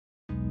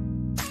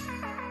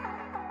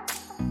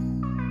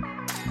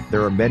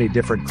There are many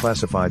different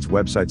classifieds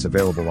websites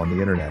available on the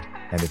internet,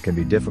 and it can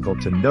be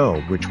difficult to know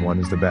which one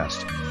is the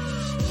best.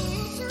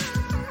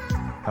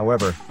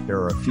 However, there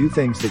are a few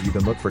things that you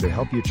can look for to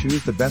help you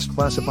choose the best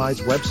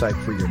classifieds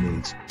website for your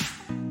needs.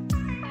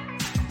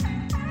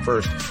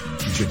 First,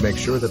 you should make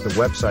sure that the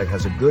website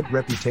has a good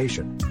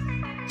reputation.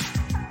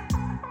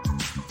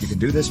 You can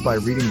do this by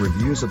reading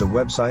reviews of the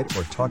website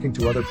or talking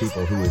to other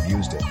people who have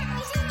used it.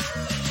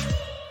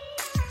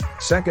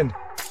 Second,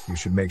 you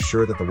should make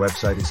sure that the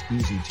website is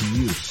easy to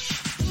use.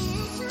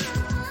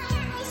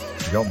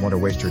 You don't want to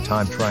waste your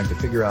time trying to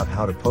figure out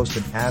how to post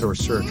an ad or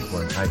search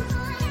for an item.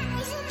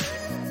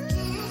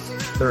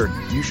 Third,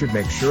 you should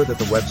make sure that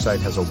the website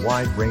has a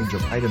wide range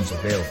of items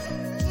available.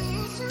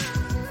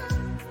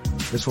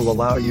 This will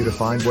allow you to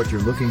find what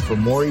you're looking for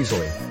more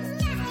easily.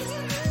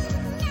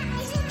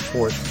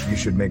 Fourth, you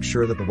should make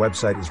sure that the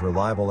website is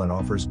reliable and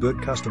offers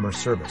good customer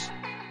service.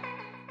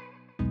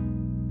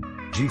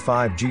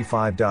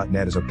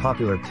 G5G5.net is a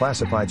popular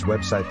classifieds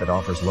website that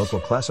offers local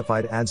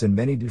classified ads in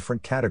many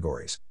different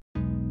categories.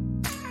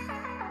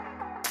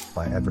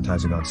 By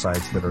advertising on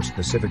sites that are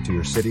specific to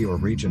your city or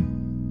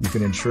region, you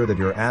can ensure that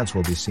your ads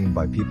will be seen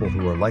by people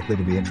who are likely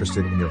to be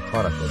interested in your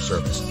product or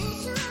service.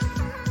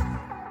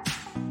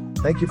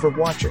 Thank you for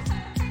watching.